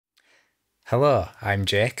Hello, I'm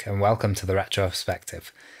Jake and welcome to the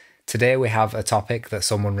Retrospective. Today we have a topic that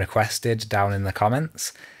someone requested down in the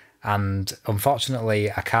comments, and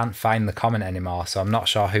unfortunately I can't find the comment anymore, so I'm not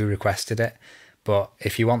sure who requested it, but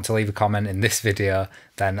if you want to leave a comment in this video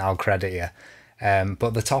then I'll credit you.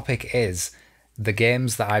 But the topic is the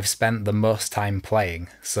games that I've spent the most time playing,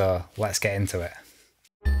 so let's get into it.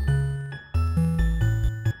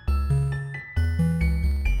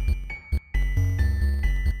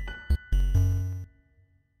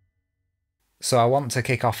 So I want to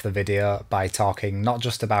kick off the video by talking not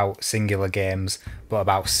just about singular games, but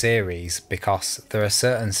about series, because there are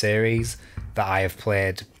certain series that I have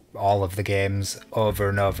played all of the games over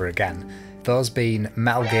and over again. Those being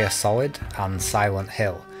Metal Gear Solid and Silent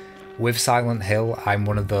Hill. With Silent Hill, I'm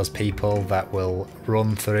one of those people that will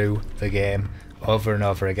run through the game over and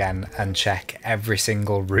over again and check every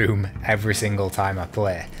single room every single time I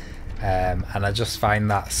play. And I just find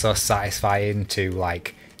that so satisfying to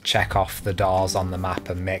check off the doors on the map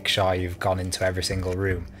and make sure you've gone into every single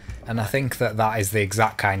room. And I think that that is the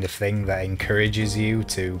exact kind of thing that encourages you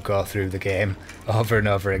to go through the game over and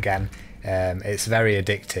over again. It's very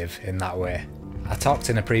addictive in that way. I talked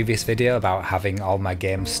in a previous video about having all my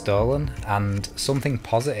games stolen, and something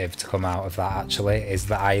positive to come out of that actually is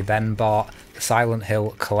that I then bought the Silent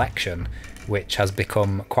Hill collection, which has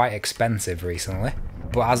become quite expensive recently.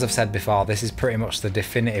 But as I've said before, this is pretty much the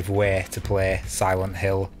definitive way to play Silent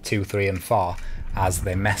Hill 2, 3 and 4, as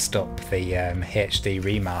they messed up the HD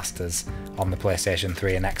remasters on the PlayStation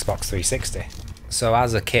 3 and Xbox 360. So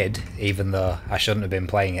as a kid, even though I shouldn't have been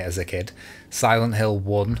playing it as a kid, Silent Hill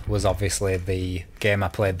 1 was obviously the game I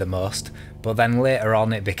played the most, but then later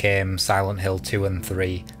on it became Silent Hill 2 and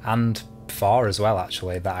 3, and 4 as well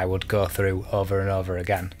actually, that I would go through over and over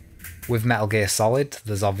again. With Metal Gear Solid,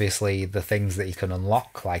 there's obviously the things that you can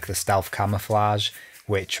unlock, like the stealth camouflage,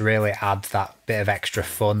 which really add that bit of extra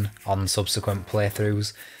fun on subsequent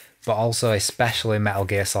playthroughs, but also especially Metal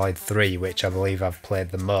Gear Solid 3, which I believe I've played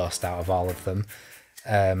the most out of all of them.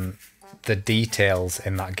 The details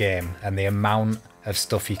in that game and the amount of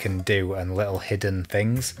stuff you can do and little hidden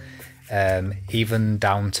things, even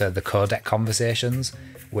down to the codec conversations,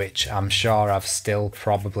 which I'm sure I've still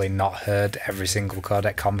probably not heard every single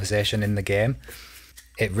codec conversation in the game.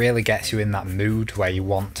 It really gets you in that mood where you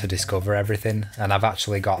want to discover everything, and I've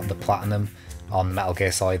actually got the platinum on Metal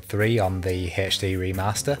Gear Solid 3 on the HD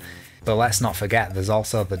remaster. But let's not forget there's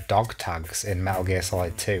also the dog tags in Metal Gear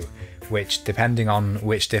Solid 2, which depending on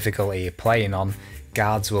which difficulty you're playing on,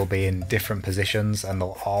 guards will be in different positions and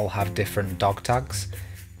they'll all have different dog tags.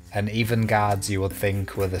 And even guards you would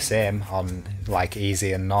think were the same on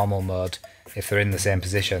easy and normal mode, if they're in the same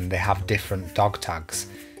position, they have different dog tags.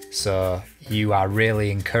 So you are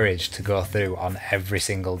really encouraged to go through on every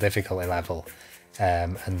single difficulty level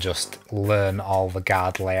and just learn all the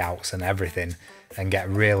guard layouts and everything and get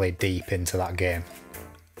really deep into that game.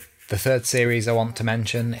 The third series I want to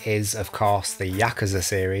mention is of course the Yakuza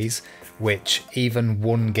series, which even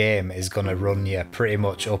one game is going to run you pretty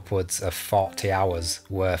much upwards of 40 hours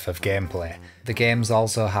worth of gameplay. The games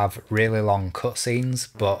also have really long cutscenes,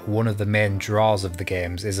 but one of the main draws of the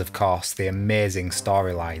games is of course the amazing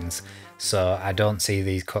storylines, so I don't see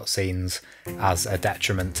these cutscenes as a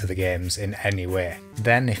detriment to the games in any way.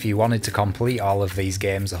 Then if you wanted to complete all of these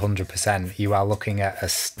games 100%, you are looking at a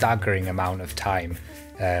staggering amount of time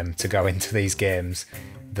to go into these games.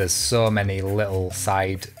 There's so many little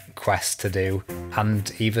side quests to do,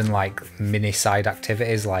 and even mini side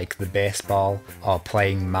activities like the baseball or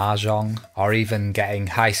playing mahjong or even getting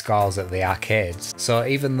high scores at the arcades. So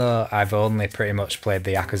even though I've only pretty much played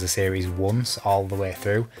the Yakuza series once all the way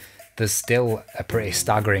through, there's still a pretty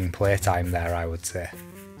staggering playtime there, I would say.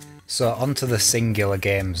 So onto the singular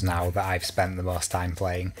games now that I've spent the most time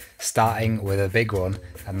playing, starting with a big one,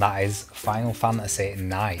 and that is Final Fantasy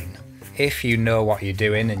IX. If you know what you're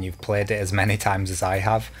doing and you've played it as many times as I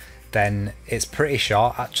have, then it's pretty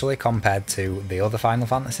short actually compared to the other Final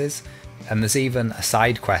Fantasies. And there's even a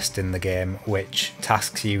side quest in the game which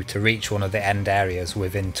tasks you to reach one of the end areas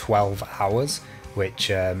within 12 hours, which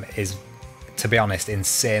is, to be honest,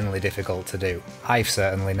 insanely difficult to do. I've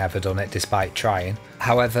certainly never done it despite trying.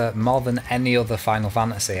 However, more than any other Final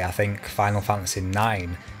Fantasy, I think Final Fantasy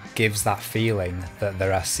IX gives that feeling that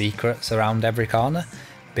there are secrets around every corner,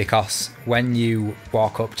 because when you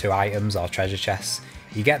walk up to items or treasure chests,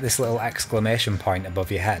 you get this little exclamation point above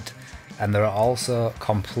your head, and there are also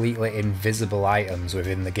completely invisible items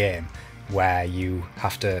within the game where you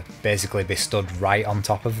have to basically be stood right on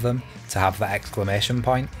top of them to have that exclamation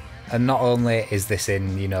point. And not only is this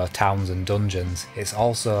in, towns and dungeons, it's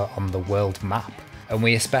also on the world map. And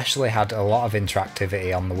we especially had a lot of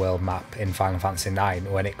interactivity on the world map in Final Fantasy IX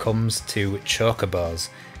when it comes to chocobos,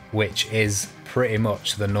 which is pretty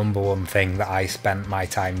much the number one thing that I spent my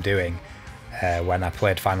time doing when I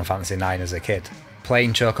played Final Fantasy IX as a kid.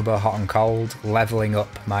 Playing Chocobo hot and cold, levelling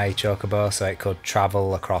up my Chocobo so it could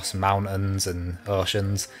travel across mountains and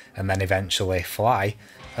oceans and then eventually fly,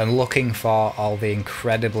 and looking for all the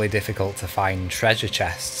incredibly difficult to find treasure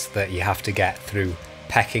chests that you have to get through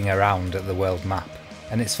pecking around at the world map.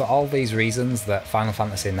 And it's for all these reasons that Final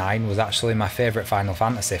Fantasy IX was actually my favourite Final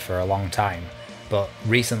Fantasy for a long time, but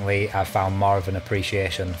recently I've found more of an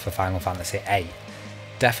appreciation for Final Fantasy VIII.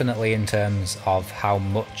 Definitely in terms of how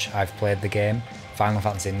much I've played the game, Final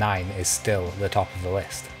Fantasy IX is still the top of the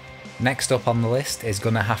list. Next up on the list is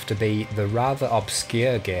going to have to be the rather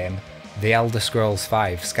obscure game, The Elder Scrolls V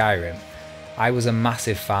Skyrim. I was a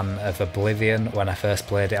massive fan of Oblivion when I first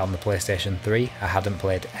played it on the PlayStation 3, I hadn't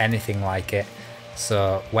played anything like it,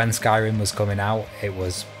 so when Skyrim was coming out it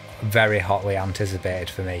was very hotly anticipated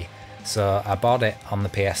for me. So I bought it on the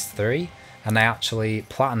PS3 and I actually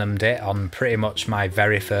platinumed it on pretty much my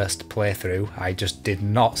very first playthrough. I just did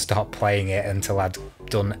not stop playing it until I'd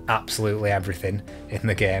done absolutely everything in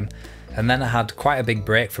the game. And then I had quite a big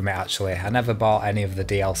break from it actually. I never bought any of the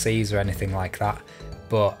DLCs or anything like that,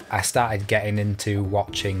 but I started getting into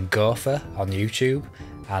watching Gopher on YouTube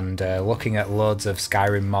and looking at loads of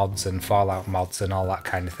Skyrim mods and Fallout mods and all that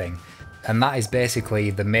kind of thing. And that is basically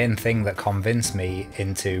the main thing that convinced me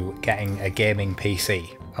into getting a gaming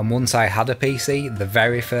PC. And once I had a PC, the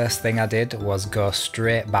very first thing I did was go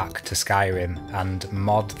straight back to Skyrim and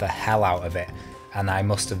mod the hell out of it. And I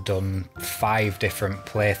must have done 5 different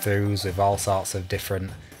playthroughs with all sorts of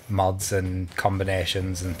different mods and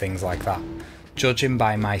combinations and things like that. Judging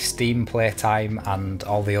by my Steam playtime and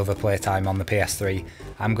all the other playtime on the PS3,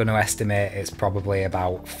 I'm going to estimate it's probably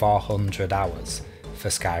about 400 hours for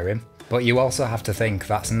Skyrim. But you also have to think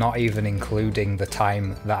that's not even including the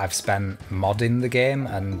time that I've spent modding the game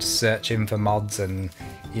and searching for mods and,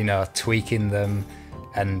 you know, tweaking them,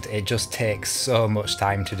 and it just takes so much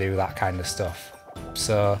time to do that kind of stuff.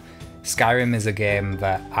 So Skyrim is a game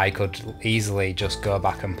that I could easily just go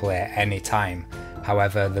back and play at any time.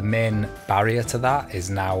 However, the main barrier to that is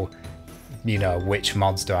now, you know, which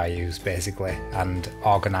mods do I use basically, and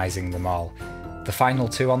organising them all. The final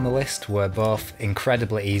 2 on the list were both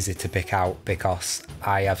incredibly easy to pick out because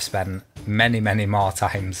I have spent many more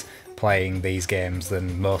times playing these games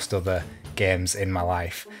than most other games in my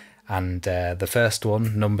life. And the first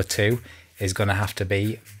one, number 2, is going to have to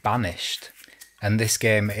be Banished. And this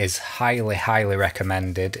game is highly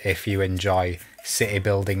recommended if you enjoy city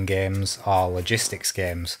building games or logistics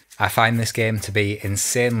games. I find this game to be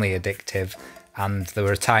insanely addictive, and there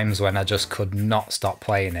were times when I just could not stop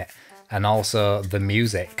playing it. And also the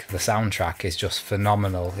music, the soundtrack is just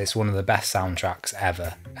phenomenal. It's one of the best soundtracks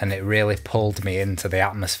ever, and it really pulled me into the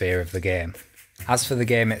atmosphere of the game. As for the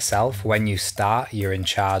game itself, when you start, you're in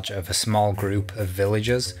charge of a small group of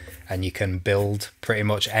villagers, and you can build pretty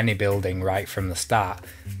much any building right from the start,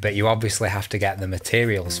 but you obviously have to get the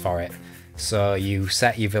materials for it. So you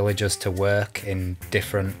set your villagers to work in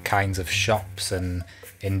different kinds of shops and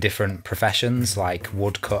in different professions, like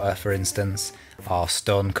woodcutter for instance, or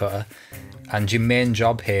stonecutter. And your main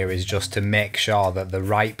job here is just to make sure that the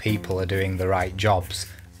right people are doing the right jobs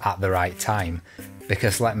at the right time.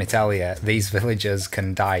 Because let me tell you, these villagers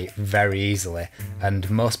can die very easily, and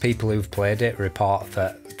most people who've played it report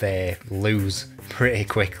that they lose pretty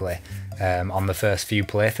quickly on the first few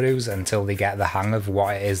playthroughs until they get the hang of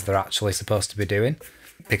what it is they're actually supposed to be doing.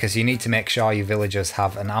 Because you need to make sure your villagers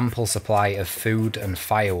have an ample supply of food and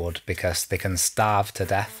firewood, because they can starve to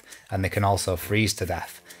death and they can also freeze to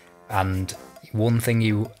death. And one thing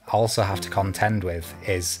you also have to contend with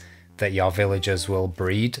is that your villagers will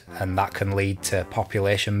breed, and that can lead to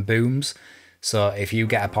population booms. So if you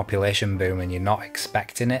get a population boom and you're not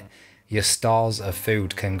expecting it, your stores of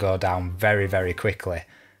food can go down very quickly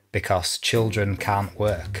because children can't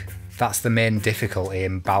work. That's the main difficulty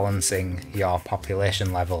in balancing your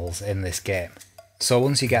population levels in this game. So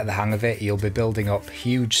once you get the hang of it, you'll be building up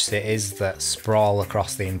huge cities that sprawl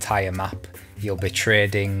across the entire map. You'll be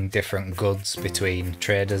trading different goods between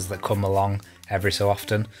traders that come along every so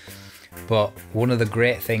often. But one of the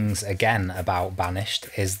great things again about Banished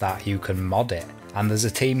is that you can mod it. And there's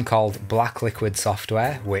a team called Black Liquid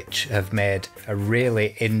Software which have made a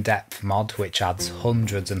really in-depth mod which adds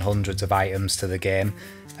hundreds and hundreds of items to the game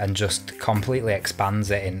and just completely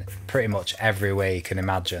expands it in pretty much every way you can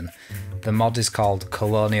imagine. The mod is called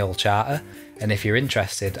Colonial Charter, and if you're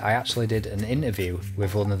interested, I actually did an interview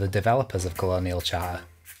with one of the developers of Colonial Charter.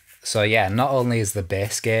 So yeah, not only is the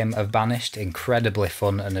base game of Banished incredibly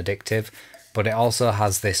fun and addictive, but it also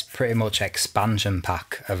has this pretty much expansion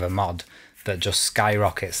pack of a mod that just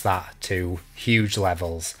skyrockets that to huge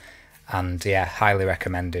levels, and yeah, highly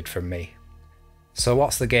recommended from me. So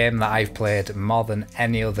what's the game that I've played more than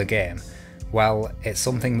any other game? Well, it's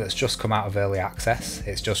something that's just come out of early access.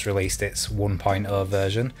 It's just released its 1.0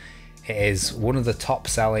 version. It is one of the top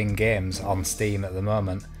selling games on Steam at the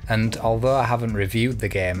moment, and although I haven't reviewed the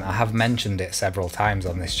game, I have mentioned it several times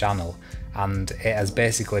on this channel, and it has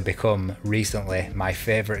basically become recently my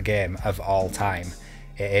favourite game of all time.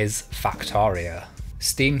 It is Factorio.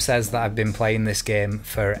 Steam says that I've been playing this game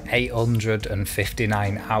for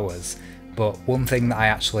 859 hours, but one thing that I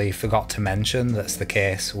actually forgot to mention that's the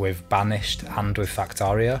case with Banished and with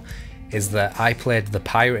Factorio is that I played the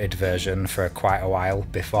pirated version for quite a while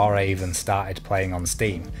before I even started playing on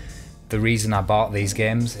Steam. The reason I bought these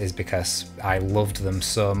games is because I loved them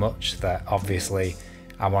so much that obviously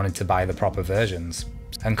I wanted to buy the proper versions.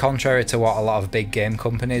 And contrary to what a lot of big game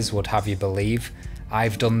companies would have you believe,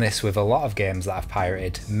 I've done this with a lot of games that I've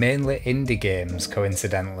pirated, mainly indie games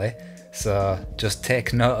coincidentally, so just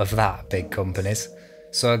take note of that, big companies.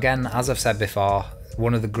 So again, as I've said before,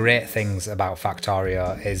 one of the great things about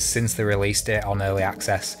Factorio is since they released it on early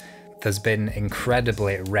access, there's been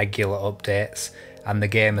incredibly regular updates, and the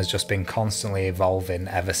game has just been constantly evolving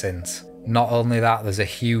ever since. Not only that, there's a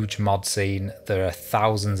huge mod scene. There are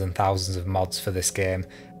thousands and thousands of mods for this game.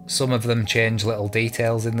 Some of them change little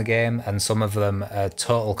details in the game, and some of them are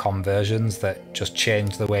total conversions that just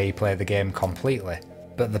change the way you play the game completely.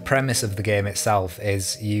 But the premise of the game itself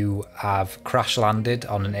is you have crash landed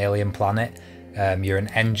on an alien planet. You're an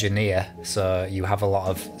engineer, so you have a lot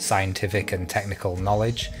of scientific and technical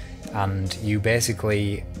knowledge, and you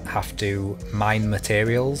basically have to mine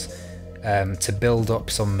materials to build up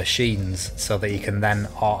some machines so that you can then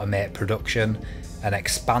automate production and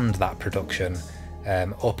expand that production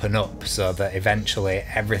up and up so that eventually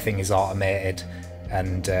everything is automated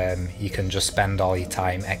and you can just spend all your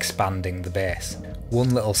time expanding the base.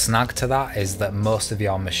 One little snag to that is that most of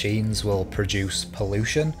your machines will produce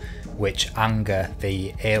pollution, which anger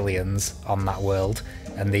the aliens on that world,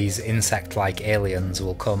 and these insect-like aliens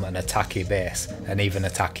will come and attack your base and even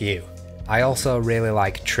attack you. I also really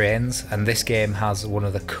like trains, and this game has one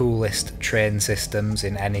of the coolest train systems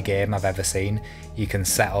in any game I've ever seen. You can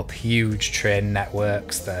set up huge train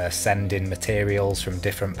networks that are sending materials from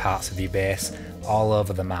different parts of your base all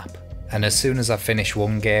over the map. And as soon as I finish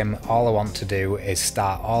one game, all I want to do is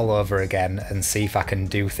start all over again and see if I can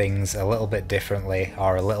do things a little bit differently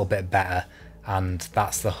or a little bit better. And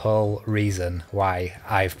that's the whole reason why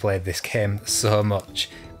I've played this game so much,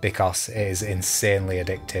 because it is insanely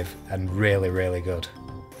addictive and really, really good.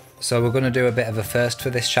 So we're going to do a bit of a first for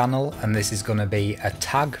this channel, and this is going to be a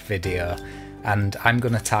tag video, and I'm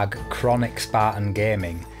going to tag Chronic Spartan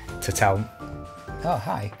Gaming to tell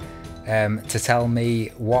to tell me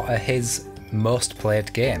what are his most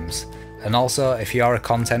played games. And also, if you're a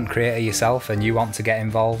content creator yourself and you want to get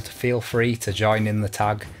involved, feel free to join in the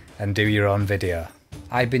tag and do your own video.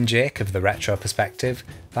 I've been Jake of The Retro Perspective.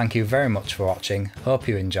 Thank you very much for watching, hope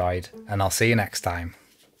you enjoyed, and I'll see you next time.